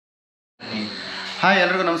Hi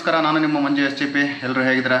ಎಲ್ರಿಗೂ ನಮಸ್ಕಾರ. ನಾನು ನಿಮ್ಮ ಮಂಜು SGP. ಎಲ್ಲರೂ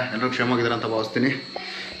ಹೇಗಿದ್ದೀರಾ? ಎಲ್ಲರೂ ಕ್ಷೇಮವಾಗಿದ್ದೀರಾ ಅಂತ ಭಾವಿಸ್ತೀನಿ.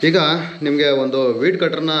 ಈಗ ನಿಮಗೆ ಒಂದು ವೀಡ್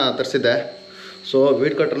ಕಟ್ರನ್ನ ತರಿಸಿದ್ದೆ. ಸೊ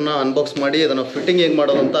ವೀಡ್ ಕಟ್ರನ್ನ ಅನ್ಬಾಕ್ಸ್ ಮಾಡಿ ಅದನ್ನು ಫಿಟ್ಟಿಂಗ್ ಹೇಗೆ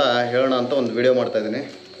ಮಾಡೋದು ಅಂತ ಹೇಳೋಣ ಅಂತ ಒಂದು ವಿಡಿಯೋ ಮಾಡ್ತಾಯಿದ್ದೀನಿ.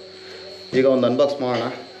 ಈಗ ಒಂದು ಅನ್ಬಾಕ್ಸ್ ಮಾಡೋಣ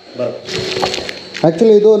ಬರೋ.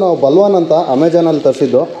 ಆ್ಯಕ್ಚುಲಿ ಇದು ನಾವು ಬಲ್ವಾನ್ ಅಂತ ಅಮೆಜಾನಲ್ಲಿ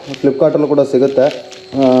ತರಿಸಿದ್ದು. ಫ್ಲಿಪ್ಕಾರ್ಟಲ್ಲೂ ಕೂಡ ಸಿಗುತ್ತೆ.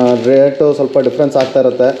 ರೇಟು ಸ್ವಲ್ಪ ಡಿಫ್ರೆನ್ಸ್ ಆಗ್ತಾ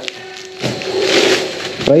ಇರುತ್ತೆ.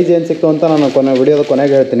 ಪ್ರೈಸ್ ಏನು ಸಿಕ್ತು ಅಂತ ನಾನು ವಿಡಿಯೋದ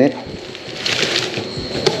ಕೊನೆಗೆ ಹೇಳ್ತೀನಿ.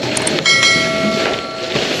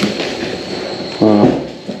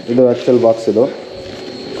 ಇದು ಆ್ಯಕ್ಚುಲ್ ಬಾಕ್ಸ್. ಇದು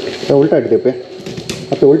ಉಲ್ಟಾ ಇಟ್ಟಿದ್ದೀವಿ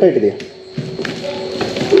ಮತ್ತೆ ಉಲ್ಟಾ ಇಟ್ಟಿದೆಯಾ?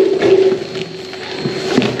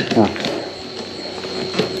 ಹಾಂ,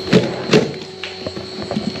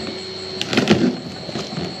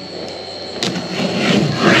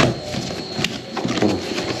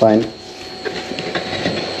 ಫೈನ್.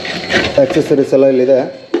 ಆಕ್ಸೆಸರೀಸ್ ಎಲ್ಲ ಇಲ್ಲಿದೆ.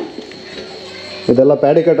 ಇದೆಲ್ಲ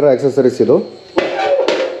ಪ್ಯಾಡಿ ಕಟ್ರ್ ಆಕ್ಸೆಸರೀಸ್.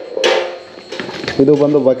 ಇದು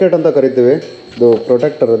ಬಂದು ಬಕೆಟ್ ಅಂತ ಕರಿತೀವಿ. ಇದು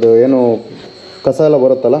ಪ್ರೊಟೆಕ್ಟರ್. ಅದು ಏನು ಕಸ ಎಲ್ಲ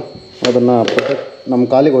ಬರುತ್ತಲ್ಲ ಅದನ್ನು ನಮ್ಮ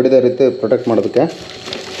ಕಾಲಿಗೆ ಹೊಡಿದ ರೀತಿ ಪ್ರೊಟೆಕ್ಟ್ ಮಾಡೋದಕ್ಕೆ.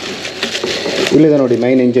 ಇಲ್ಲಿದೆ ನೋಡಿ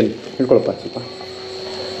ಮೈನ್ ಇಂಜಿನ್. ಹಿಡ್ಕೊಳಪ್ಪ ಸ್ವಲ್ಪ.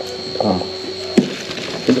 ಹಾಂ,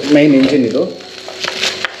 ಇದು ಮೈನ್ ಇಂಜಿನ್. ಇದು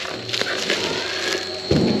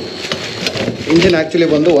ಇಂಜಿನ್ ಆ್ಯಕ್ಚುಲಿ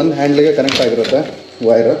ಬಂದು ಒಂದು ಹ್ಯಾಂಡ್ಲಿಗೆ ಕನೆಕ್ಟ್ ಆಗಿರುತ್ತೆ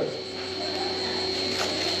ವೈರ್.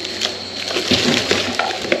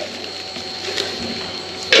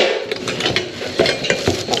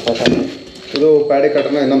 ಇದು ಪ್ಯಾಡಿ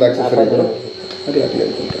ಕಟ್ರನ ಇನ್ನೊಂದು ಆಕ್ಸೆಸರಿ. ಇದು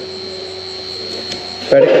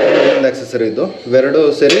ಪ್ಯಾಡಿ ಕಟ್ರನ ಇನ್ನೊಂದು ಆಕ್ಸೆಸರಿ. ಇದು ಇವೆರಡು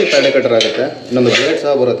ಸೇರಿ ಪ್ಯಾಡಿ ಕಟರ್ ಆಗುತ್ತೆ. ಇನ್ನೊಂದು ಬ್ಲೇಡ್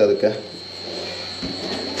ಸಹ ಬರುತ್ತೆ ಅದಕ್ಕೆ.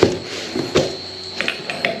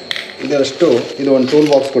 ಇದಷ್ಟು ಇದು ಒಂದು ಟೂಲ್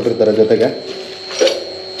ಬಾಕ್ಸ್ ಕೊಟ್ಟಿರ್ತಾರೆ. ಜೊತೆಗೆ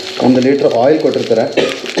 1 ಲೀಟ್ರ್ ಆಯಿಲ್ ಕೊಟ್ಟಿರ್ತಾರೆ.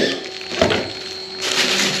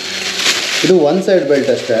 ಇದು ಒನ್ ಸೈಡ್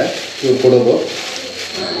ಬೆಲ್ಟ್ ಅಷ್ಟೇ ಇವ್ರು ಕೊಡೋದು.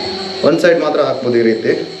 ಒಂದು ಸೈಡ್ ಮಾತ್ರ ಹಾಕ್ಬೋದು ಈ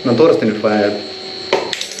ರೀತಿ. ನಾನು ತೋರಿಸ್ತೀನಿ.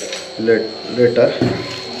 ಲೇಟರ್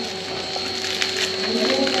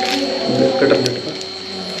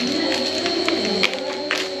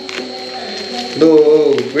ಇದು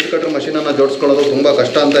ವೀಡ್ ಕಟ್ರ್ ಮಷೀನನ್ನು ಜೋಡಿಸ್ಕೊಳ್ಳೋದು ತುಂಬ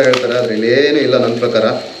ಕಷ್ಟ ಅಂತ ಹೇಳ್ತಾರೆ. ಆದರೆ ಇಲ್ಲೇನೂ ಇಲ್ಲ ನನ್ನ ಪ್ರಕಾರ.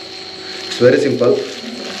 It's very simple.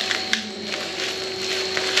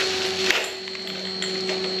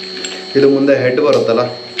 ಇದು ಮುಂದೆ ಹೆಡ್ ಬರುತ್ತಲ್ಲ,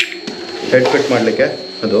 ಹೆಡ್ ಫಿಟ್ ಮಾಡಲಿಕ್ಕೆ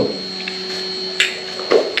ಅದು.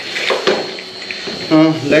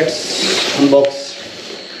 Let's unbox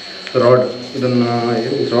rod. ಇದನ್ನು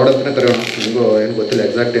ರಾಡ್ ಅಂತಲೇ ಕರೆಯೋಣ. ನಿಮಗೂ ಏನು ಗೊತ್ತಿಲ್ಲ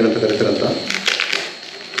ಎಕ್ಸಾಕ್ಟ್ ಏನಂತ ಕರಿತೀರಂತ.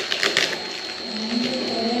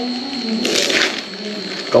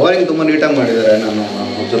 ಕವರಿಂಗ್ ತುಂಬ ನೀಟಾಗಿ ಮಾಡಿದ್ದಾರೆ. ನಾನು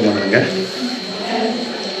ಅಬ್ಸರ್ವ್ ಮಾಡಿದಂಗೆ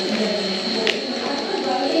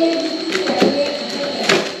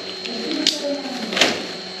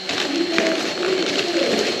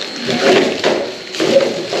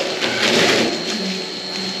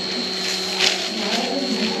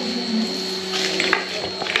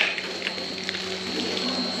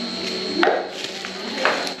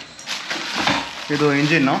ಇದು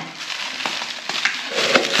ಇಂಜಿನ್ನು.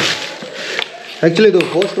 ಆ್ಯಕ್ಚುಲಿ ಇದು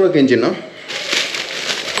 4 ಸ್ಟ್ರೋಕ್ ಇಂಜಿನ್ನು.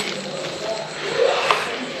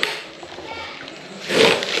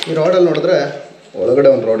 ಈ ರಾಡಲ್ಲಿ ನೋಡಿದ್ರೆ ಒಳಗಡೆ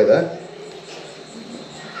ಒಂದು ರಾಡ್ ಇದೆ.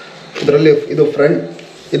 ಇದರಲ್ಲಿ ಇದು ಫ್ರಂಟ್,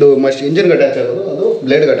 ಇದು ಇಂಜಿನ್ಗೆ ಅಟ್ಯಾಚ್ ಆಗೋದು. ಅದು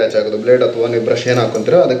ಬ್ಲೇಡ್ಗೆ ಅಟ್ಯಾಚ್ ಆಗೋದು. ಬ್ಲೇಡ್ ಅಥವಾ ನೀವು ಬ್ರಷ್ ಏನು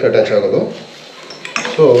ಹಾಕ್ಕೊಂತೀರೋ ಅದಕ್ಕೆ ಅಟ್ಯಾಚ್ ಆಗೋದು.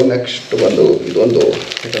 ಸೊ ನೆಕ್ಸ್ಟ್ ಬಂದು ಇದೊಂದು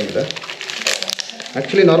ಐಟಮ್ ಇದೆ.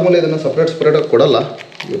 ಆ್ಯಕ್ಚುಲಿ ನಾರ್ಮಲಿ ಇದನ್ನು ಸಪ್ರೇಟಾಗಿ ಕೊಡಲ್ಲ.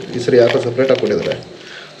 ಈ ಸರಿ ಯಾಕೋ ಸಪ್ರೇಟಾಗಿ ಕೊಟ್ಟಿದ್ದಾರೆ.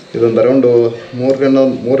 ಇದೊಂದು ಅರೌಂಡು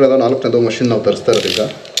 3-4 ಮಷಿನ್ ನಾವು ತರಿಸ್ತಾ ಇರೋದು ಈಗ.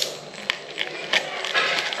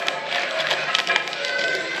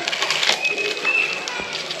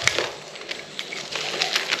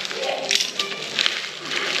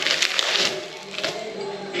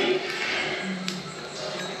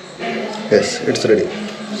 S, it's ready.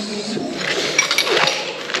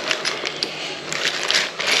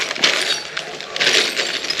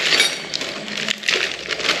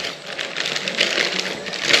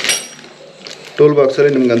 ಟೂಲ್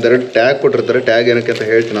ಬಾಕ್ಸಲ್ಲಿ ನಿಮ್ಗೆ ಒಂದೆರಡು ಟ್ಯಾಗ್ ಕೊಟ್ಟಿರ್ತಾರೆ. ಟ್ಯಾಗ್ ಏನಕ್ಕೆ ಅಂತ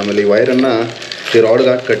ಹೇಳ್ತೀನಿ ಆಮೇಲೆ. ಈ ವೈರನ್ನು ಈ ರಾಡ್ಗೆ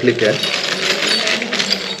ಹಾಕಿ ಕಟ್ಟಲಿಕ್ಕೆ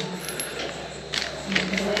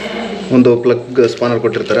ಒಂದು ಪ್ಲಗ್ ಸ್ಪಾನರ್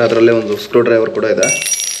ಕೊಟ್ಟಿರ್ತಾರೆ. ಅದರಲ್ಲೇ ಒಂದು ಸ್ಕ್ರೂ ಡ್ರೈವರ್ ಕೂಡ ಇದೆ.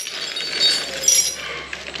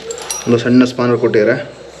 ಒಂದು ಸಣ್ಣ ಸ್ಪಾನರ್ ಕೊಟ್ಟಿದ್ದಾರೆ.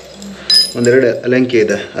 ಒಂದೆರಡು ಅಲಂಕಿ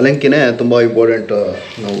ಇದೆ. ಅಲಂಕಿನೇ ತುಂಬ ಇಂಪಾರ್ಟೆಂಟ್.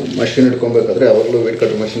 ನಾವು ಮಷಿನ್ ಇಟ್ಕೊಬೇಕಾದ್ರೆ ಯಾವಾಗಲೂ ವೀಡ್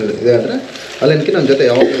ಕಟ್ರ್ ಮಷಿನ್ ಇದೆ ಅಂದರೆ ಅಲಂಕಿ ನಮ್ಮ ಜೊತೆ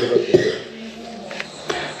ಯಾವಾಗಲೂ ಇರಬೇಕು.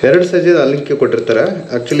 2 ಸೈಜಿದ ಅಲಂಕಿ ಕೊಟ್ಟಿರ್ತಾರೆ.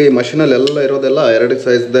 ಆ್ಯಕ್ಚುಲಿ ಮಷಿನಲ್ಲಿ ಎಲ್ಲ ಇರೋದೆಲ್ಲ 2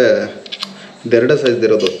 ಸೈಜ್ದೇ. ಇದು 2 ಸೈಜ್ದು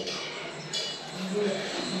ಇರೋದು.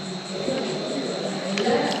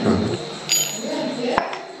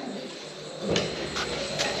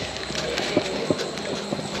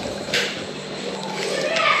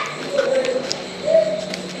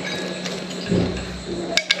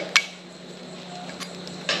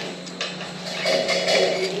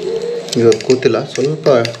 ಇವಾಗ ಕೂತಿಲ್ಲ, ಸ್ವಲ್ಪ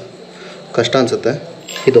ಕಷ್ಟ ಅನಿಸುತ್ತೆ.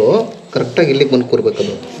 ಇದು ಕರೆಕ್ಟಾಗಿ ಇಲ್ಲಿಗೆ ಬಂದು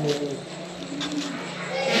ಕೂರ್ಬೇಕದು.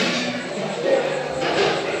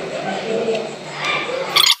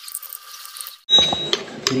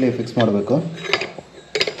 ಇಲ್ಲಿ ಫಿಕ್ಸ್ ಮಾಡಬೇಕು.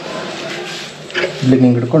 ಇಲ್ಲಿಗೆ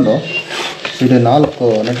ಹಿಂಗೆ ಹಿಡ್ಕೊಂಡು ಇದು 4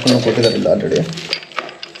 ನಟ್ಗಳನ್ನು ಕೊಟ್ಟಿದ್ದಾರೆ ಇಲ್ಲ ಆಲ್ರೆಡಿ.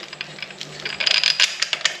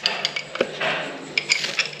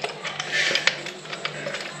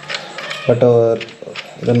 ಬಟ್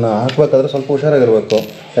ಇದನ್ನು ಹಾಕಬೇಕಾದ್ರೆ ಸ್ವಲ್ಪ ಹುಷಾರಾಗಿರಬೇಕು,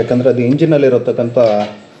 ಯಾಕಂದರೆ ಅದು ಇಂಜಿನಲ್ಲಿರತಕ್ಕಂಥ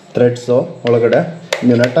ಥ್ರೆಡ್ಸು ಒಳಗಡೆ.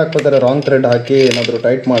 ನೀವು ನಟ್ ಹಾಕ್ಬೇಕಾದ್ರೆ ರಾಂಗ್ ಥ್ರೆಡ್ ಹಾಕಿ ಏನಾದರೂ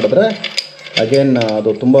ಟೈಟ್ ಮಾಡಿದ್ರೆ ಅಗೇನ್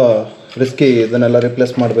ಅದು ತುಂಬ ರಿಸ್ಕಿ. ಇದನ್ನೆಲ್ಲ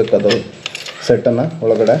ರಿಪ್ಲೇಸ್ ಮಾಡಬೇಕು ಅದು ಸೆಟ್ಟನ್ನು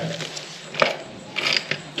ಒಳಗಡೆ.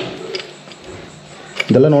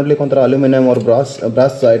 ಇದೆಲ್ಲ ನೋಡ್ಲಿಕ್ಕೆ ಒಂಥರ ಅಲ್ಯೂಮಿನಿಯಂ ಅವ್ರ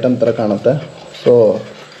ಬ್ರಾಸ್ ಐಟಮ್ ಥರ ಕಾಣುತ್ತೆ. ಸೊ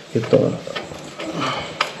ಇದು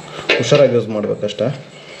ಹುಷಾರಾಗಿ ಯೂಸ್ ಮಾಡಬೇಕಷ್ಟೆ.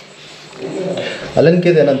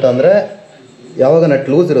 ಅಲ್ಲನ್ಕಿದು ಏನಂತ ಅಂದರೆ, ಯಾವಾಗ ನಟ್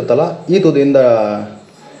ಲೂಸ್ ಇರುತ್ತಲ್ಲ ಈ ತುದಿಯಿಂದ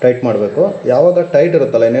ಟೈಟ್ ಮಾಡಬೇಕು, ಯಾವಾಗ ಟೈಟ್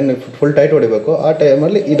ಇರುತ್ತಲ್ಲ ಇನ್ನೇನು ಫುಲ್ ಟೈಟ್ ಹೊಡಿಬೇಕು ಆ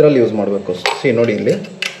ಟೈಮಲ್ಲಿ ಇದರಲ್ಲಿ ಯೂಸ್ ಮಾಡಬೇಕು. ನೋಡಿ ಇಲ್ಲಿ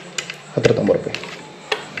ಹತ್ರ ತೊಂಬರ್ಬೇಕು,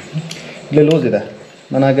 ಇಲ್ಲಿ ಲೂಸ್ ಇದೆ,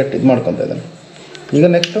 ನಾನು ಹಾಗೆ ಇದು ಮಾಡ್ಕೊತಾ ಇದ್ದೇನೆ. ಈಗ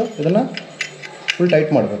ನೆಕ್ಸ್ಟು ಇದನ್ನು ಫುಲ್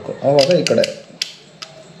ಟೈಟ್ ಮಾಡಬೇಕು, ಆವಾಗ ಈ ಕಡೆ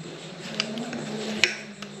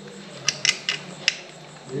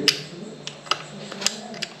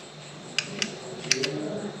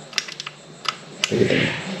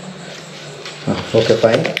ಓಕೆ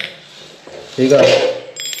ಫೈನ್. ಈಗ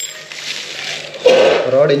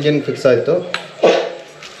ರಾಡ್ ಇಂಜಿನ್ ಫಿಕ್ಸ್ ಆಯಿತು.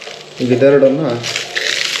 ಈಗ ಇದೆರಡನ್ನು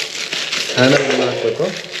ಹ್ಯಾಂಡಲ್ಗಳನ್ನ ಹಾಕಬೇಕು.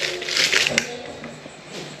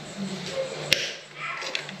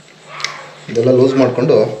 ಇದೆಲ್ಲ ಲೂಸ್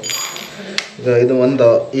ಮಾಡಿಕೊಂಡು ಈಗ ಇದು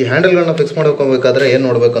ಈ ಹ್ಯಾಂಡಲ್ಗಳನ್ನ ಫಿಕ್ಸ್ ಮಾಡ್ಕೋಬೇಕಾದ್ರೆ ಏನು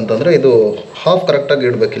ನೋಡಬೇಕು ಅಂತಂದರೆ, ಇದು ಹಾಫ್ ಕರೆಕ್ಟಾಗಿ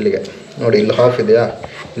ಇಡಬೇಕು. ಇಲ್ಲಿಗೆ ನೋಡಿ, ಇಲ್ಲಿ ಹಾಫ್ ಇದೆಯಾ,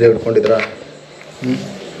 ಇಲ್ಲಿ ಇಟ್ಕೊಂಡಿದ್ರಾ,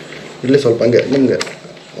 ಇಲ್ಲಿ ಸ್ವಲ್ಪ ಹಂಗೆ ನಿಮಗೆ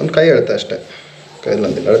ಒಂದು ಕೈ ಎಳ್ತೆ ಅಷ್ಟೇ,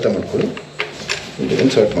 ಕೈಯಲ್ಲಿ ಅಳತೆ ಮಾಡ್ಕೊಳ್ಳಿ, ಇಲ್ಲಿ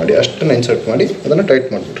ಇನ್ಸರ್ಟ್ ಮಾಡಿ, ಅಷ್ಟನ್ನು ಇನ್ಸರ್ಟ್ ಮಾಡಿ ಅದನ್ನು ಟೈಟ್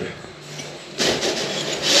ಮಾಡಿಬಿಡ್ರಿ.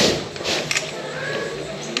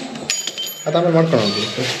 ಅದಾಮೇಲೆ ಮಾಡ್ಕೊಳ್ಳೋಣ,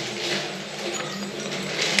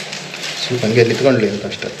 ಸ್ವಲ್ಪ ಹಂಗೆ ನಿಂತ್ಕೊಳ್ಳಿ ಅಂತ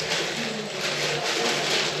ಅಷ್ಟೇ.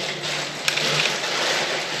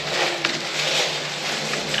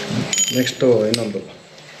 ನೆಕ್ಸ್ಟು ಇನ್ನೊಂದು,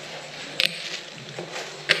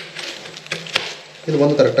 ಇದು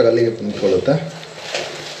ಒಂದು ಕರೆಕ್ಟಾಗಿ ಅಲ್ಲಿಗೆ ನಿಂತ್ಕೊಳ್ಳುತ್ತೆ,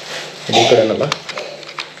 ಈ ಕಡೆನಲ್ಲ.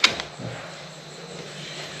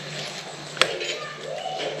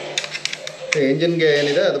 ಇಂಜಿನ್ಗೆ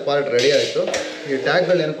ಏನಿದೆ ಅದು ಪಾರ್ಟ್ ರೆಡಿ ಆಯಿತು. ಈ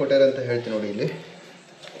ಟ್ಯಾಗ್ಗಳು ಏನು ಕೊಟ್ಟಾರೆ ಅಂತ ಹೇಳ್ತೀನಿ ನೋಡಿ. ಇಲ್ಲಿ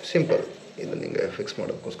ಸಿಂಪಲ್, ಇದು ನಿಮಗೆ ಫಿಕ್ಸ್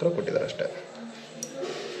ಮಾಡೋದಕ್ಕೋಸ್ಕರ ಕೊಟ್ಟಿದ್ದಾರೆ ಅಷ್ಟೇ.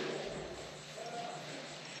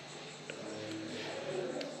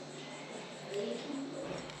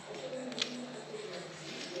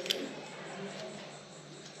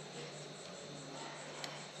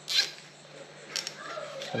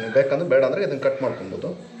 ನೀವು ಬೇಕಂದ್ರೆ, ಬೇಡ ಅಂದರೆ ಇದನ್ನು ಕಟ್ ಮಾಡ್ಕೊಬೋದು.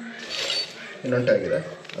 ಇನ್ನೊಂಟೆ ಆಗಿದೆ,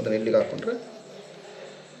 ಅದನ್ನು ಇಲ್ಲಿಗೆ ಹಾಕ್ಕೊಂಡ್ರೆ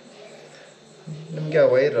ನಿಮಗೆ ಆ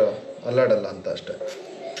ವೈರ್ ಅಲ್ಲಾಡಲ್ಲ ಅಂತ ಅಷ್ಟೆ.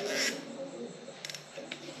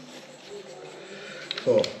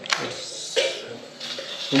 ಸೊ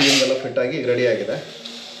ಇಂಜಿನ್ಗೆಲ್ಲ ಫಿಟ್ಟಾಗಿ ರೆಡಿಯಾಗಿದೆ.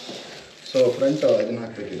 ಸೊ ಫ್ರಂಟ್ ಇದನ್ನು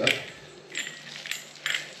ಹಾಕಬೇಕೀಗ.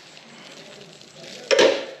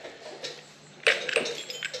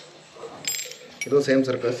 ಇದು ಸೇಮ್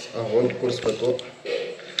ಸರ್ಕಸ್, ಆ ಹೋಲ್ ಕೂರಿಸ್ಬೇಕು.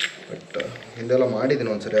 ಬಟ್ ಹಿಂದೆಲ್ಲ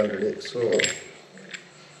ಮಾಡಿದ್ದೀನಿ ಒಂದ್ಸರಿ ಆಲ್ರೆಡಿ. ಸೊ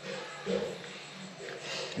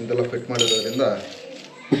ಹಿಂದೆಲ್ಲ ಫಿಟ್ ಮಾಡಿರೋದ್ರಿಂದ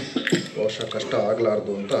ಬಹುಶಃ ಕಷ್ಟ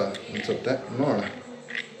ಆಗಲಾರ್ದು ಅಂತ ಅನಿಸುತ್ತೆ. ನೋಡೋಣ.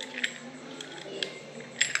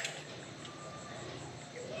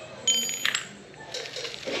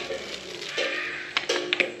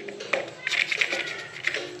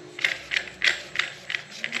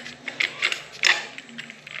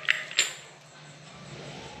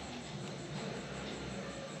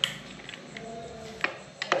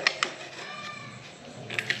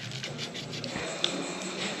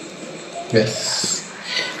 ಎಸ್,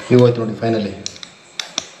 ಹೋಯ್ತು ನೋಡಿ ಫೈನಲಿ.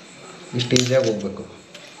 ಇಷ್ಟು ಈಸಿಯಾಗಿ ಹೋಗಬೇಕು,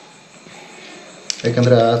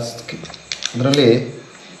 ಯಾಕಂದರೆ ಅದರಲ್ಲಿ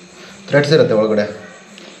ಥ್ರೆಡ್ಸ್ ಇರುತ್ತೆ ಒಳಗಡೆ.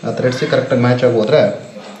 ಆ ಥ್ರೆಡ್ಸಿಗೆ ಕರೆಕ್ಟಾಗಿ ಮ್ಯಾಚ್ ಆಗಿ ಹೋದರೆ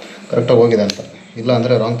ಕರೆಕ್ಟಾಗಿ ಹೋಗಿದೆ ಅಂತ, ಇಲ್ಲ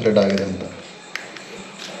ಅಂದರೆ ರಾಂಗ್ ಥ್ರೆಡ್ ಆಗಿದೆ ಅಂತ.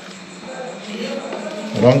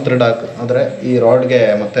 ರಾಂಗ್ ಥ್ರೆಡ್ ಆದರೆ ಈ ರಾಡ್ಗೆ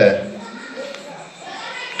ಮತ್ತು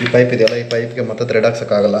ಈ ಪೈಪ್ ಇದೆಯಲ್ಲ, ಈ ಪೈಪ್ಗೆ ಮತ್ತೆ ಥ್ರೆಡ್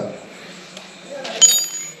ಹಾಕ್ಸೋಕ್ಕಾಗಲ್ಲ.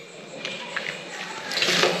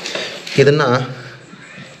 ಇದನ್ನು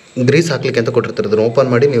ಗ್ರೀಸ್ ಹಾಕ್ಲಿಕ್ಕೆ ಅಂತ ಕೊಟ್ಟಿರ್ತಾರೆ. ಇದನ್ನು ಓಪನ್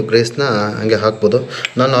ಮಾಡಿ ನೀವು ಗ್ರೀಸ್ನ ಹಂಗೆ ಹಾಕ್ಬೋದು.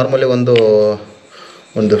 ನಾನು ನಾರ್ಮಲಿ ಒಂದು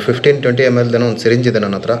 15-20 ml ಏನೋ ಒಂದು ಸಿರಿಂಜ್ ಇದೆ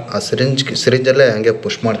ನನ್ನ ಹತ್ರ. ಆ ಸಿರಿಂಜಲ್ಲೇ ಹಂಗೆ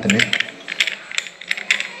ಪುಷ್ ಮಾಡ್ತೀನಿ.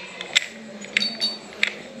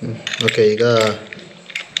 ಓಕೆ, ಈಗ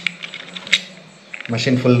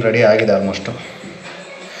ಮಷಿನ್ ಫುಲ್ ರೆಡಿ ಆಗಿದೆ ಆಲ್ಮೋಸ್ಟು.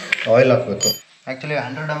 ಆಯಿಲ್ ಹಾಕಬೇಕು. ಆ್ಯಕ್ಚುಲಿ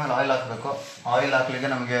 100 ml ಆಯಿಲ್ ಹಾಕಬೇಕು. ಆಯಿಲ್ ಹಾಕಲಿಕ್ಕೆ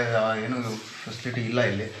ನಮಗೆ ಏನೂ ಫೆಸಿಲಿಟಿ ಇಲ್ಲ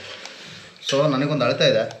ಇಲ್ಲಿ. ಸೊ ನನಗೊಂದು ಅಳತೆ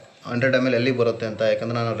ಇದೆ 100 ml ಎಲ್ಲಿಗೆ ಬರುತ್ತೆ ಅಂತ,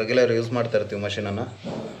 ಯಾಕಂದರೆ ನಾನು ರೆಗ್ಯುಲರ್ ಯೂಸ್ ಮಾಡ್ತಾ ಇರ್ತೀವಿ ಮಷೀನನ್ನು.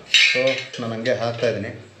 ಸೊ ನಾನು ಹಂಗೆ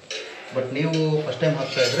ಹಾಕ್ತಾಯಿದ್ದೀನಿ. ಬಟ್ ನೀವು ಫಸ್ಟ್ ಟೈಮ್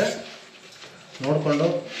ಹಾಕ್ತಾಯಿದ್ರೆ ನೋಡಿಕೊಂಡು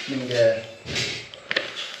ನಿಮಗೆ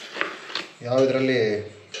ಯಾವ ಇದರಲ್ಲಿ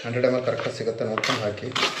 100 ml ಕರೆಕ್ಟಾಗಿ ಸಿಗುತ್ತೆ ನೋಡ್ಕೊಂಡು ಹಾಕಿ.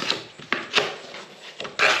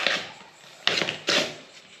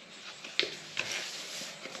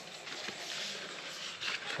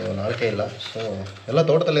 ಸೊ ಲಾಳಿಕೆ ಇಲ್ಲ. ಸೊ ಎಲ್ಲ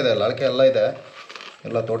ತೋಟದಲ್ಲಿದೆ, ಲಾಳಿಕೆ ಎಲ್ಲ ಇದೆ,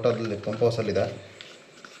 ಎಲ್ಲ ತೋಟದಲ್ಲಿ ಪಂಪ್ ಹೌಸಲ್ಲಿದೆ.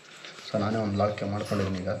 ಸೊ ನಾನೇ ಒಂದು ಲಾಳಿಕೆ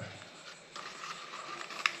ಮಾಡ್ಕೊಂಡಿದ್ದೀನಿ. ಈಗ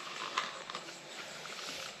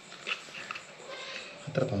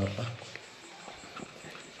ಹತ್ತಿರ ತೊಂಬರಪ್ಪ.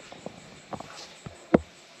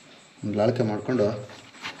 ಒಂದು ಲಾಳಿಕೆ ಮಾಡಿಕೊಂಡು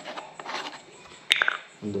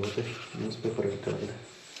ಒಂದು ನ್ಯೂಸ್ ಪೇಪರ್ ಇಟ್ಕೊಳ್ಳಿ.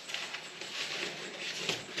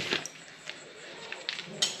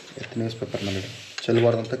 ನ್ಯೂಸ್ ಪೇಪರ್ ಮೇಲೆ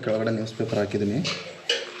ಚೆಲ್ಲಬಾರ್ದಂತ ಕೆಳಗಡೆ ನ್ಯೂಸ್ ಪೇಪರ್ ಹಾಕಿದ್ದೀನಿ.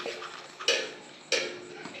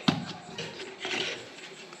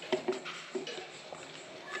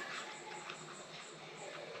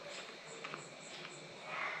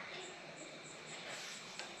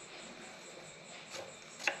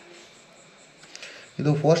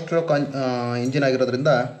 ಇದು 4 ಸ್ಟ್ರೋಕ್ ಇಂಜಿನ್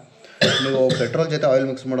ಆಗಿರೋದ್ರಿಂದ ನೀವು ಪೆಟ್ರೋಲ್ ಜೊತೆ ಆಯಿಲ್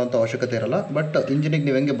ಮಿಕ್ಸ್ ಮಾಡೋಂಥ ಅವಶ್ಯಕತೆ ಇರಲ್ಲ. ಬಟ್ ಇಂಜಿನಿಗೆ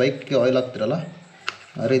ನೀವು ಹೆಂಗೆ ಬೈಕ್ಗೆ ಆಯಿಲ್ ಹಾಕ್ತಿರಲ್ಲ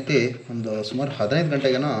ಆ ರೀತಿ ಒಂದು ಸುಮಾರು 15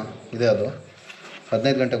 ಗಂಟೆಗೇನೋ ಇದೆ. ಅದು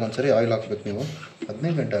 15 ಗಂಟೆಗೆ ಒಂದು ಸರಿ ಆಯಿಲ್ ಹಾಕ್ಬೇಕು ನೀವು.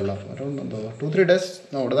 15 ಗಂಟೆ ಅಲ್ಲ, ಒಂದು 2-3 ಡೇಸ್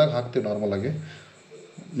ನಾವು ಹೊಡೆದಾಗ ಹಾಕ್ತೀವಿ.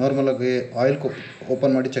 ನಾರ್ಮಲಾಗಿ ಆಯಿಲ್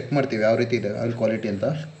ಓಪನ್ ಮಾಡಿ ಚೆಕ್ ಮಾಡ್ತೀವಿ ಯಾವ ರೀತಿ ಇದೆ ಆಯಿಲ್ ಕ್ವಾಲಿಟಿ ಅಂತ.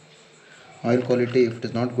 Oil quality if it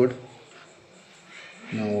is not good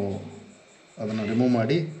ನಾವು ಅದನ್ನು ರಿಮೂವ್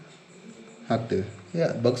ಮಾಡಿ ಹಾಕ್ತೀವಿ.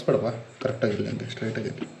 ಬಗ್ಸ್ಬೇಡಪ್ಪ, ಕರೆಕ್ಟಾಗಿರಲಿ ಹಂಗೆ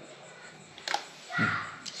ಸ್ಟ್ರೈಟಾಗಿರಲಿ.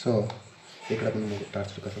 ಸೊ ಈ ಕಡೆ ಬಂದು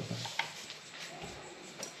ಟಾರ್ಚ್ಬೇಕಾ ಸ್ವಲ್ಪ.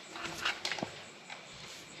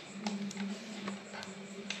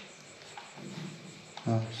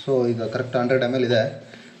 ಸೊ ಈಗ ಕರೆಕ್ಟ್ 100 ml ಇದೆ.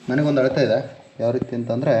 ನನಗೊಂದು ಅಳತೆ ಇದೆ ಯಾವ ರೀತಿ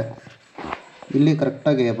ಅಂತಂದರೆ, ಇಲ್ಲಿ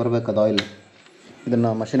ಕರೆಕ್ಟಾಗಿ ಬರಬೇಕದು ಆಯಿಲ್. ಇದನ್ನು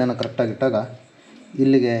ಮಷೀನನ್ನು ಕರೆಕ್ಟಾಗಿ ಇಟ್ಟಾಗ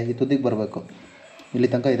ಇಲ್ಲಿಗೆ ಈ ತುದಿಗೆ ಬರಬೇಕು. ಇಲ್ಲಿ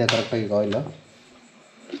ತನಕ ಇದೆ ಕರೆಕ್ಟಾಗಿ ಈಗ ಆಯಿಲ್.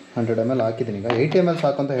 100 ml ಹಾಕಿದ್ದೀನಿ. ಈಗ 80 ml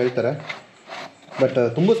ಸಾಕು ಅಂತ ಹೇಳ್ತಾರೆ. ಬಟ್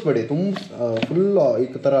ತುಂಬಿಸ್ಬೇಡಿ, ಫುಲ್ ಈ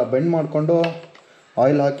ಥರ ಬೆಂಡ್ ಮಾಡಿಕೊಂಡು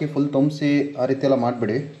ಆಯಿಲ್ ಹಾಕಿ ಫುಲ್ ತುಂಬಿಸಿ ಆ ರೀತಿ ಎಲ್ಲ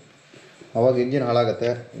ಮಾಡಿಬಿಡಿ. ಆವಾಗ ಇಂಜಿನ್ ಹಾಳಾಗುತ್ತೆ.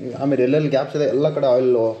 ಆಮೇಲೆ ಎಲ್ಲೆಲ್ಲಿ ಗ್ಯಾಪ್ಸ್ ಇದೆ ಎಲ್ಲ ಕಡೆ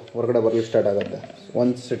ಆಯಿಲ್ ಹೊರಗಡೆ ಬರಲಿಕ್ಕೆ ಸ್ಟಾರ್ಟ್ ಆಗುತ್ತೆ.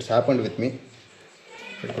 Once it's happened with me.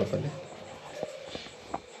 ಇಟ್ಕೊಳಪ್ಪಲ್ಲಿ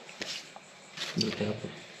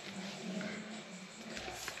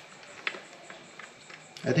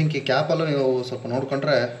I think ಈ ಕ್ಯಾಪಲ್ಲೂ ನೀವು ಸ್ವಲ್ಪ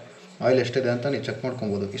ನೋಡಿಕೊಂಡ್ರೆ ಆಯಿಲ್ ಎಷ್ಟಿದೆ ಅಂತ ನೀವು ಚೆಕ್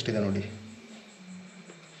ಮಾಡ್ಕೊಬೋದು. ಇಷ್ಟಿದೆ ನೋಡಿ.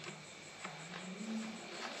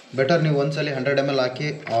 ಬೆಟರ್ ನೀವು ಒಂದ್ಸಲಿ 100 ml ಹಾಕಿ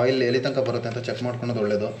ಆಯಿಲ್ ಎಲ್ಲಿ ತನಕ ಬರುತ್ತೆ ಅಂತ ಚೆಕ್ ಮಾಡ್ಕೊಳೋದು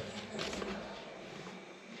ಒಳ್ಳೆಯದು.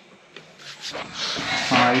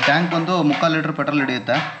 ಈ ಟ್ಯಾಂಕ್ ಬಂದು 3/4 ಲೀಟ್ರ್ ಪೆಟ್ರೋಲ್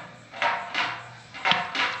ಹಿಡಿಯುತ್ತೆ.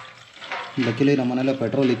 ಲಕ್ಕಿಲಿ ನಮ್ಮ ಮನೇಲೆ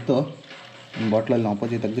ಪೆಟ್ರೋಲ್ ಇತ್ತು, ಒಂದು ಬಾಟ್ಲಲ್ಲಿ ನಮ್ಮ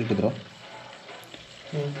ಅಪ್ಪಾಜಿ ತೆಗೆದಿಟ್ಟಿದ್ರು.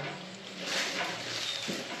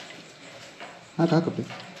 ಹಾಕಪ್ಪಿ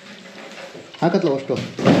ಹಾಕತ್ಲ ಅಷ್ಟು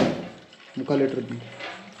 3/4 ಲೀಟ್ರ್.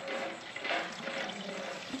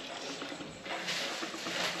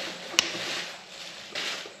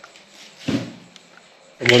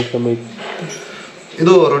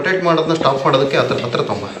 ಇದು ರೊಟೇಟ್ ಮಾಡೋದನ್ನ ಸ್ಟಾಪ್ ಮಾಡೋದಕ್ಕೆ ಹತ್ರ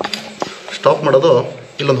ತೊಂಬ. ಸ್ಟಾಪ್ ಮಾಡೋದು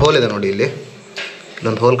ಇಲ್ಲೊಂದು ಹೋಲ್ ಇದೆ ನೋಡಿ,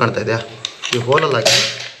 ಇಲ್ಲೊಂದು ಹೋಲ್ ಕಾಣ್ತಾ ಇದೆಯಾ? ಈ ಹೋಲಲ್ಲಿ ಹಾಕಿ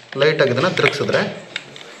ಲೈಟಾಗಿ ಇದನ್ನು ತಿರುಗಿಸಿದ್ರೆ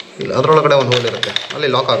ಇಲ್ಲಿ ಅದರೊಳಗಡೆ ಒಂದು ಹೋಲ್ ಇರುತ್ತೆ, ಅಲ್ಲಿ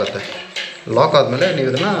ಲಾಕ್ ಆಗುತ್ತೆ. ಲಾಕ್ ಆದಮೇಲೆ ನೀವು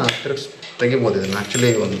ಇದನ್ನು ತೆಗಿಬೋದು. ಇದನ್ನು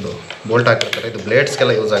ಆ್ಯಕ್ಚುಲಿ ಒಂದು ಬೋಲ್ಟ್ ಹಾಕಿರ್ತಾರೆ, ಇದು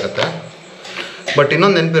ಬ್ಲೇಡ್ಸ್ಗೆಲ್ಲ ಯೂಸ್ ಆಗುತ್ತೆ. ಬಟ್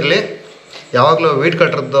ಇನ್ನೊಂದು ನೆನಪಿರಲಿ, ಯಾವಾಗಲೂ ವೀಟ್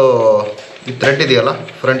ಕಟ್ರದ್ದು ಈ ಥ್ರೆಡ್ ಇದೆಯಲ್ಲ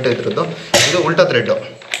ಫ್ರಂಟ್ ಇದ್ರದ್ದು, ಇದು ಉಲ್ಟಾ ಥ್ರೆಡ್ಡು,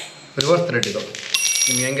 ರಿವರ್ಸ್ ಥ್ರೆಡ್. ಇದು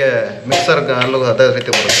ನಿಮ್ಗೆ ಹೆಂಗೆ ಮಿಕ್ಸರ್ಗಲ್ಲೂ ಅದೇ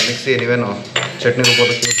ರೀತಿ ಬರುತ್ತೆ. ಮಿಕ್ಸಿ ನೀವೇನು ಚಟ್ನಿ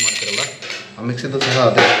ರುಬ್ಬೋದಕ್ಕೆ ಯೂಸ್ ಮಾಡ್ತಿರಲ್ಲ, ಆ ಮಿಕ್ಸಿದು ಸಹ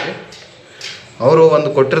ಅದೇ ರೀತಿ. ಅವರು ಒಂದು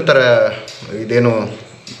ಕೊಟ್ಟಿರ್ತಾರೆ, ಇದೇನು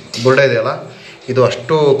ಬುರ್ಡೆ ಇದೆಯಲ್ಲ, ಇದು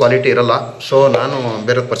ಅಷ್ಟು ಕ್ವಾಲಿಟಿ ಇರಲ್ಲ. ಸೊ ನಾನು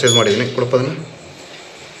ಬೇರೆ ಪರ್ಚೇಸ್ ಮಾಡಿದ್ದೀನಿ. ಕೊಡೋದನ್ನು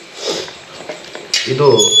ಇದು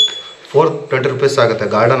 420 ರೂಪೀಸ್ ಆಗುತ್ತೆ.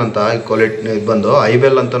 ಗಾರ್ಡನ್ ಅಂತ ಈ ಕ್ವಾಲಿಟಿ ಇದು ಬಂದು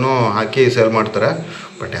ಐಬೆಲ್ ಅಂತಲೂ ಹಾಕಿ ಸೇಲ್ ಮಾಡ್ತಾರೆ.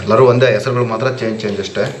 ಬಟ್ ಎಲ್ಲರೂ ಒಂದೇ, ಹೆಸರುಗಳು ಮಾತ್ರ ಚೇಂಜ್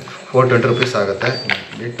ಅಷ್ಟೇ. 420 ರೂಪೀಸ್ ಆಗುತ್ತೆ.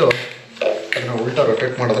 ಬಿಟ್ಟು ಅದನ್ನು ಉಲ್ಟಾ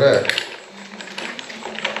ರೊಟೇಟ್ ಮಾಡಿದ್ರೆ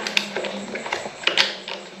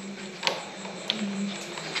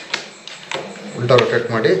ಉಲ್ಟಾ ರೊಟೇಟ್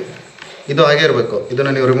ಮಾಡಿ ಇದು ಹಾಗೇ ಇರಬೇಕು.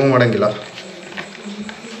 ಇದನ್ನು ನೀವು ರಿಮೂವ್ ಮಾಡೋಂಗಿಲ್ಲ.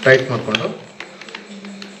 ಟೈಟ್ ಮಾಡಿಕೊಂಡು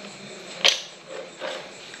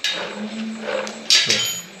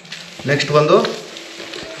ನೆಕ್ಸ್ಟ್ ಬಂದು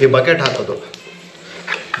ಈ ಬಕೆಟ್ ಹಾಕೋದು.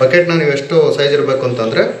 ಬಕೆಟ್ನ ನೀವು ಎಷ್ಟು ಸೈಜ್ ಇರಬೇಕು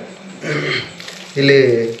ಅಂತಂದರೆ, ಇಲ್ಲಿ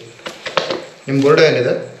ನಿಮ್ಮ ಬುರ್ಡೆ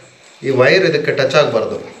ಏನಿದೆ ಈ ವೈರ್ ಇದಕ್ಕೆ ಟಚ್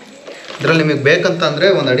ಆಗಬಾರ್ದು. ಇದರಲ್ಲಿ ನಿಮಗೆ ಬೇಕಂತ ಅಂದರೆ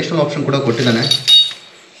ಒಂದು ಅಡಿಷ್ನಲ್ ಆಪ್ಷನ್ ಕೂಡ ಕೊಟ್ಟಿದ್ದಾನೆ.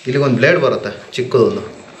 ಇಲ್ಲಿಗೊಂದು ಬ್ಲೇಡ್ ಬರುತ್ತೆ ಚಿಕ್ಕದೊಂದು.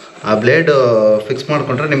 ಆ ಬ್ಲೇಡ್ ಫಿಕ್ಸ್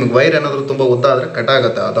ಮಾಡಿಕೊಂಡ್ರೆ ನಿಮಗೆ ವೈರ್ ಏನಾದರೂ ತುಂಬ ಉದ್ದ ಆದರೆ ಕಟ್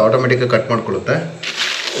ಆಗುತ್ತೆ, ಅದು ಆಟೋಮೆಟಿಕ್ಕಾಗಿ ಕಟ್ ಮಾಡ್ಕೊಳ್ಳುತ್ತೆ.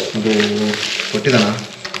 ಅದು ಕೊಟ್ಟಿದ್ದಾನ,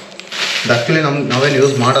 ಅದು ಆ್ಯಕ್ಚುಲಿ ನಾವೇನು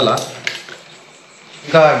ಯೂಸ್ ಮಾಡಲ್ಲ.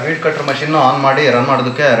 ಈಗ ವೀಡ್ ಕಟ್ರ್ ಮಷಿನ್ನು ಆನ್ ಮಾಡಿ ರನ್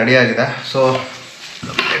ಮಾಡೋದಕ್ಕೆ ರೆಡಿಯಾಗಿದೆ. ಸೊ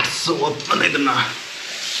ಲೆಟ್ಸ್ ಓಪನ್, ಇದನ್ನು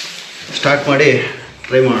ಸ್ಟಾರ್ಟ್ ಮಾಡಿ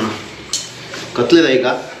ಟ್ರೈ ಮಾಡೋಣ. ಕತ್ಲಿದೆ ಈಗ,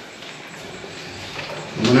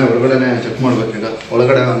 ಮನೆ ಹೊರಗಡೆ ಚೆಕ್ ಮಾಡಬೇಕು. ಈಗ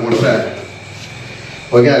ಒಳಗಡೆ ಮಾಡಿದ್ರೆ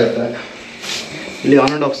ಹೊಗೆ ಆಗುತ್ತೆ. ಇಲ್ಲಿ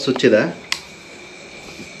ಆನ್ ಆ್ಯಂಡ್ ಆಫ್ ಸ್ವಿಚ್ ಇದೆ,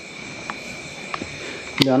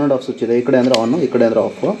 ಇಲ್ಲಿ ಆನ್ ಆ್ಯಂಡ್ ಆಫ್ ಸ್ವಿಚ್ ಇದೆ. ಈ ಕಡೆ ಅಂದರೆ ಆನು, ಈ ಕಡೆ ಅಂದರೆ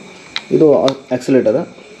ಆಫು. ಇದು ಆಕ್ಸಿಲೇಟರ್.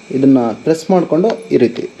 ಇದನ್ನು ಪ್ರೆಸ್ ಮಾಡಿಕೊಂಡು ಈ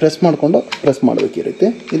ರೀತಿ ಪ್ರೆಸ್ ಮಾಡಬೇಕು ಈ ರೀತಿ.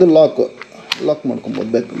 ಇದು ಲಾಕ್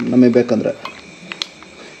ಮಾಡ್ಕೊಬೋದು, ನಮಗೆ ಬೇಕಂದರೆ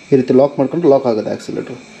ಈ ರೀತಿ ಲಾಕ್ ಮಾಡ್ಕೊಂಡು ಲಾಕ್ ಆಗುತ್ತೆ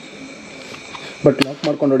ಆಕ್ಸಿಲೇಟ್ರು. ಬಟ್ ಲಾಕ್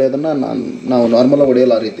ಮಾಡ್ಕೊಂಡು ಹೊಡೆಯೋದನ್ನು ನಾವು ನಾರ್ಮಲಾಗಿ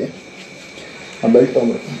ಹೊಡೆಯಲ್ಲ ಆ ರೀತಿ. ಆ ಬೆಲ್ಟ್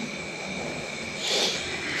ತೊಗೊಂಡ್ಬಿಡ್ತೀನಿ.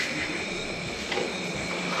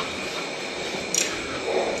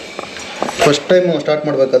 ಫಸ್ಟ್ ಟೈಮು ಸ್ಟಾರ್ಟ್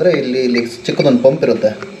ಮಾಡಬೇಕಾದ್ರೆ ಇಲ್ಲಿ ಚಿಕ್ಕದೊಂದು ಪಂಪ್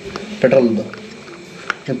ಇರುತ್ತೆ ಪೆಟ್ರೋಲ್ದು.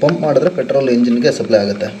 ನೀವು ಪಂಪ್ ಮಾಡಿದ್ರೆ ಪೆಟ್ರೋಲ್ ಇಂಜಿನ್ಗೆ ಸಪ್ಲೈ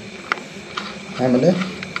ಆಗುತ್ತೆ. ಆಮೇಲೆ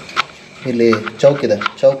ಇಲ್ಲಿ ಚೌಕ್ ಇದೆ,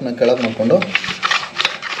 ಚೌಕ್ನ ಕೆಳಗೆ ಮಾಡಿಕೊಂಡು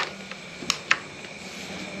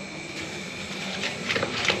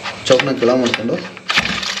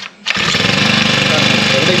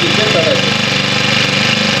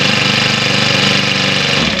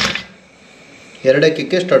ಎರಡೇ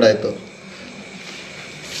ಕಿಕ್ಕೆ ಸ್ಟಾರ್ಟ್ ಆಯಿತು.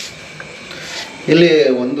 ಇಲ್ಲಿ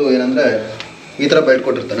ಒಂದು ಏನಂದರೆ ಈ ಥರ ಬೆಲ್ಟ್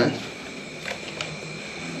ಕೊಟ್ಟಿರ್ತಾನೆ,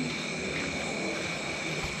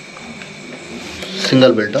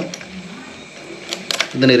 ಸಿಂಗಲ್ ಬೆಲ್ಟು.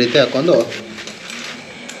 ಇದನ್ನ ಈ ರೀತಿ ಹಾಕ್ಕೊಂಡು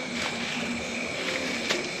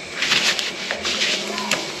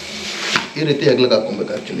ಈ ರೀತಿ ಹೆಗ್ಲಿಗೆ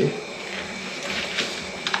ಹಾಕ್ಕೊಬೇಕು.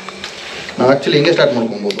 ನಾವು ಹಿಂಗೆ ಸ್ಟಾರ್ಟ್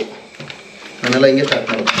ಮಾಡ್ಕೊಬೋದು. ನಾನೆಲ್ಲ ಹಿಂಗೆ ಸ್ಟಾರ್ಟ್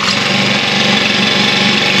ಮಾಡೋದು.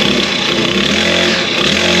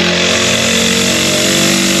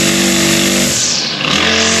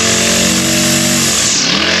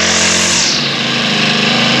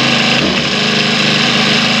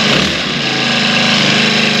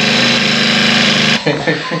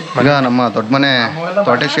 ಈಗ ನಮ್ಮ ದೊಡ್ಡ ಮನೆ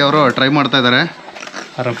ತೋಟೇಶಿ ಅವರು ಟ್ರೈ ಮಾಡ್ತಾ ಇದ್ದಾರೆ.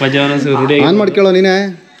 ಆನ್ ಮಾಡ್ಕೊಳ್ಳೋ ನೀನೇ,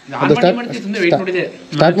 ಅದು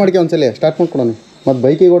ಸ್ಟಾರ್ಟ್ ಮಾಡ್ಕೊ ಒಂದ್ಸಲಿ, ಸ್ಟಾರ್ಟ್ ಮಾಡ್ಕೊಳೋಣ. ಮತ್ತು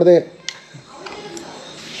ಬೈಕಿಗೆ ಹೊಡೆದೆ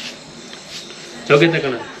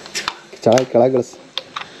ಕೆಳಗೆ ಗಳಿಸ್.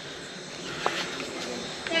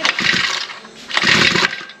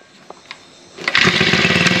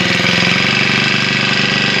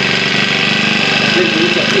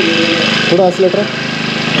 थोड़ा एक्सीलेटर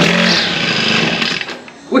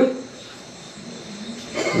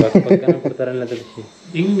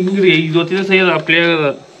ಹಿಂಗ್ರಿ ಈಗ ಗೊತ್ತಿದೆ ಸೈ ಅದು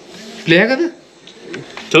ಪ್ಲೇ ಆಗದ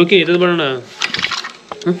ಚೌಕಿ ಇರೋದು ಬರೋಣ.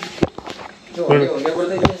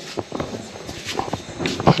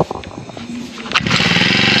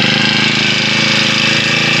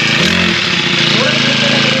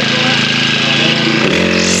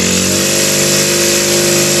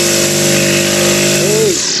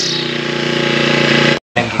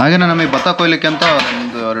 ಹಾಗೇನೆ ನಮಗೆ ಭತ್ತ ಕೊಯ್ಲಿಕ್ಕೆ ಅಂತ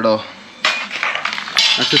ಒಂದು 2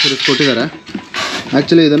 ಆಕ್ಸೆಸರೀಸ್ ಕೊಟ್ಟಿದ್ದಾರೆ.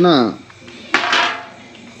 ಆ್ಯಕ್ಚುಲಿ ಇದನ್ನು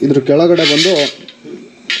ಇದ್ರ ಕೆಳಗಡೆ ಬಂದು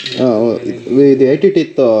ಇದು 80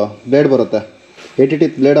 ಟೀತ್ ಬ್ಲೇಡ್ ಬರುತ್ತೆ. 80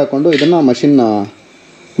 ಟೀತ್ ಬ್ಲೇಡ್ ಹಾಕ್ಕೊಂಡು ಇದನ್ನು ಮಷಿನ್ನ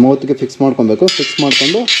ಮೌತ್ಗೆ ಫಿಕ್ಸ್ ಮಾಡ್ಕೊಬೇಕು. ಫಿಕ್ಸ್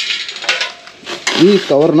ಮಾಡಿಕೊಂಡು ಈ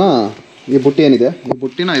ಕವರ್ನ, ಈ ಬುಟ್ಟಿ ಏನಿದೆ, ಈ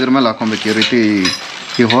ಬುಟ್ಟಿನ ಇದ್ರ ಮೇಲೆ ಹಾಕ್ಕೊಬೇಕು. ಈ ರೀತಿ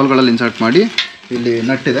ಈ ಹೋಲ್ಗಳಲ್ಲಿ ಇನ್ಸರ್ಟ್ ಮಾಡಿ ಇಲ್ಲಿ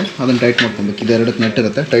ನಟ್ಟಿದೆ ಅದನ್ನು ಟೈಟ್ ಮಾಡ್ಕೊಬೇಕು. ಇದು 2 ನಟ್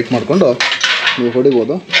ಇರುತ್ತೆ. ಟೈಟ್ ಮಾಡಿಕೊಂಡು ನೀವು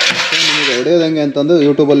ಹೊಡಿಬೋದು. ನಿಮಗೆ ಹೊಡೆಯೋದು ಹೆಂಗೆ ಅಂತಂದು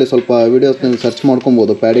ಯೂಟ್ಯೂಬಲ್ಲಿ ಸ್ವಲ್ಪ ವೀಡಿಯೋಸ್ನ ಸರ್ಚ್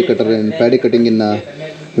ಮಾಡ್ಕೊಬೋದು. ಪ್ಯಾಡಿ ಕಟಿಂಗ್ ಇನ್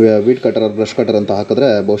ವೀಡ್ ಕಟರ್, ಬ್ರಷ್ ಕಟರ್ ಅಂತ ಹಾಕಿದ್ರೆ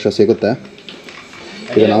ಬಹುಶಃ ಸಿಗುತ್ತೆ.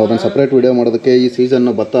 ಈಗ ನಾವು ಅದನ್ನು ಸಪ್ರೇಟ್ ವೀಡಿಯೋ ಮಾಡೋದಕ್ಕೆ, ಈ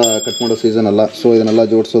ಸೀಸನ್ನು ಭತ್ತ ಕಟ್ ಮಾಡೋ ಸೀಸನ್ ಅಲ್ಲ. ಸೊ ಇದನ್ನೆಲ್ಲ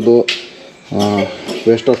ಜೋಡಿಸೋದು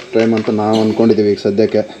ವೇಸ್ಟ್ ಆಫ್ ಟೈಮ್ ಅಂತ ನಾವು ಅಂದ್ಕೊಂಡಿದ್ದೀವಿ. ಈಗ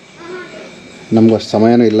ಸದ್ಯಕ್ಕೆ ನಮ್ಗೆ ಅಷ್ಟು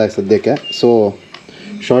ಸಮಯನೂ ಇಲ್ಲ ಈಗ ಸದ್ಯಕ್ಕೆ. ಸೊ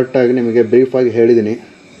ಶಾರ್ಟಾಗಿ ನಿಮಗೆ ಬ್ರೀಫಾಗಿ ಹೇಳಿದ್ದೀನಿ.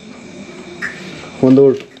 ಒಂದು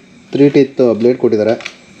 3 ಟೀತ್ ಬ್ಲೇಡ್ ಕೊಟ್ಟಿದ್ದಾರೆ.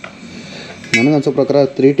 ನನಗನ್ಸೋ ಪ್ರಕಾರ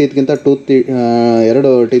 3 ಟೀತ್ಗಿಂತ 2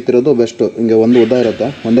 ಟೀತ್ ಇರೋದು ಬೆಸ್ಟು. ಹಿಂಗೆ ಒಂದು ಉದ್ದ ಇರುತ್ತೆ,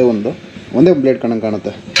 ಒಂದೇ ಬ್ಲೇಡ್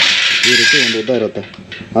ಕಾಣುತ್ತೆ. ಈ ರೀತಿ ಒಂದು ಉದ್ದ ಇರುತ್ತೆ,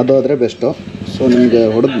 ಅದಾದರೆ ಬೆಸ್ಟು. ಸೊ ನಿಮಗೆ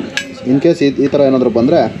ಹೊಡೆದು ಇನ್ ಕೇಸ್ ಈ ಥರ ಏನಾದರೂ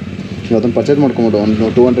ಬಂದರೆ ನೀವು ಅದನ್ನು ಪರ್ಚೇಸ್ ಮಾಡ್ಕೊಬೋದು. ಒಂದು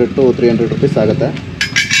 200 to 300 rupees ಆಗುತ್ತೆ.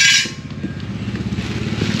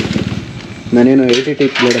 ನಾನೇನು 80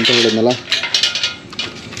 ಟೀತ್ ಬ್ಲೇಡ್ ಅಂತ ಹೇಳಿದ್ನಲ್ಲ,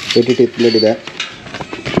 80 ಟೀತ್ ಬ್ಲೇಡ್ ಇದೆ.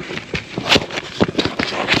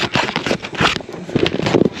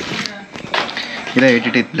 ಇದೆ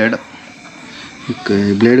 80 ಟೀತ್ ಬ್ಲೇಡ್.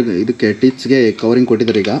 ಇದಕ್ಕೆ ಟೀತ್ಸ್ಗೆ ಕವರಿಂಗ್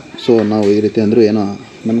ಕೊಟ್ಟಿದ್ದಾರೆ ಈಗ. ಸೊ ನಾವು ಈ ರೀತಿ ಅಂದರೂ ಏನೋ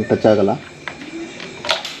ನಮಗೆ ಟಚ್ ಆಗೋಲ್ಲ.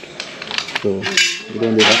 ಸೊ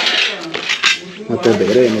ಇದೊಂದಿದೆ. ಮತ್ತು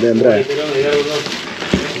ಬೇರೆ ಏನಿದೆ ಅಂದರೆ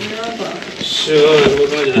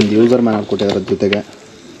ಒಂದು ಯೂಸರ್ ಮ್ಯಾನ್ ಕೊಟ್ಟಿದ್ದಾರೆ ಅದ್ರ ಜೊತೆಗೆ,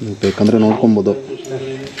 ನೀವು ಬೇಕಂದರೆ ನೋಡ್ಕೊಬೋದು.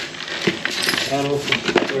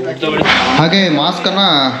 ಹಾಗೆ ಮಾಸ್ಕನ್ನು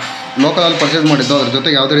ಲೋಕಲಲ್ಲಿ ಪರ್ಚೇಸ್ ಮಾಡಿದ್ದು, ಅದ್ರ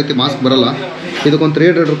ಜೊತೆಗೆ ಯಾವುದೇ ರೀತಿ ಮಾಸ್ಕ್ ಬರೋಲ್ಲ. ಇದಕ್ಕೊಂದು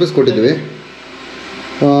 300 ರೂಪೀಸ್ ಕೊಟ್ಟಿದ್ವಿ.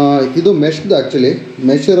 ಇದು ಮೆಶ್ದು, ಆ್ಯಕ್ಚುಲಿ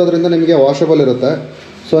ಮೆಶ್ ಇರೋದ್ರಿಂದ ನಿಮಗೆ ವಾಷಬಲ್ ಇರುತ್ತೆ.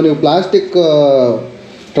 ಸೊ ನೀವು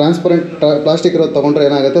ಟ್ರಾನ್ಸ್ಪರೆಂಟ್ ಪ್ಲಾಸ್ಟಿಕ್ ಇರೋದು ತೊಗೊಂಡ್ರೆ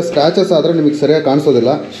ಏನಾಗುತ್ತೆ, ಸ್ಕ್ರ್ಯಾಚಸ್ ಆದರೆ ನಿಮಗೆ ಸರಿಯಾಗಿ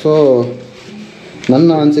ಕಾಣಿಸೋದಿಲ್ಲ. ಸೊ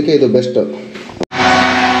ನನ್ನ ಅನಿಸಿಕೆ ಇದು ಬೆಸ್ಟ್.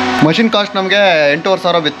 ಮಷಿನ್ ಕಾಸ್ಟ್ ನಮಗೆ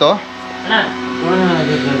 8,500 ಬಿತ್ತು.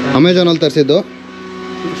 ಅಮೆಝಾನಲ್ಲಿ ತರಿಸಿದ್ದು.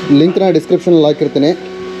 ಲಿಂಕ್ನ ಡಿಸ್ಕ್ರಿಪ್ಷನಲ್ಲಿ ಹಾಕಿರ್ತೀನಿ,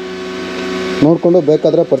 ನೋಡಿಕೊಂಡು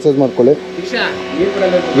ಬೇಕಾದರೆ ಪರ್ಚೇಸ್ ಮಾಡ್ಕೊಳ್ಳಿ.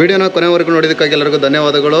 ವಿಡಿಯೋನ ಕೊನೆವರೆಗೂ ನೋಡಿದ್ದಕ್ಕಾಗಿ ಎಲ್ಲರಿಗೂ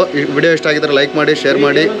ಧನ್ಯವಾದಗಳು. ಈ ವಿಡಿಯೋ ಇಷ್ಟ ಆಗಿದ್ದರೆ ಲೈಕ್ ಮಾಡಿ, ಶೇರ್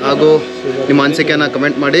ಮಾಡಿ, ಹಾಗೂ ನಿಮ್ಮ ಅನಿಸಿಕೆಯನ್ನು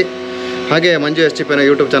ಕಮೆಂಟ್ ಮಾಡಿ. ಹಾಗೆ ಮಂಜು SGP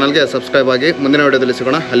ಯೂಟ್ಯೂಬ್ ಚಾನಲ್ಗೆ ಸಬ್ಸ್ಕ್ರೈಬ್ ಆಗಿ. ಮುಂದಿನ ವಿಡಿಯೋದಲ್ಲಿ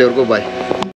ಸಿಗೋಣ. ಅಲ್ಲಿವರೆಗೂ ಬಾಯ್.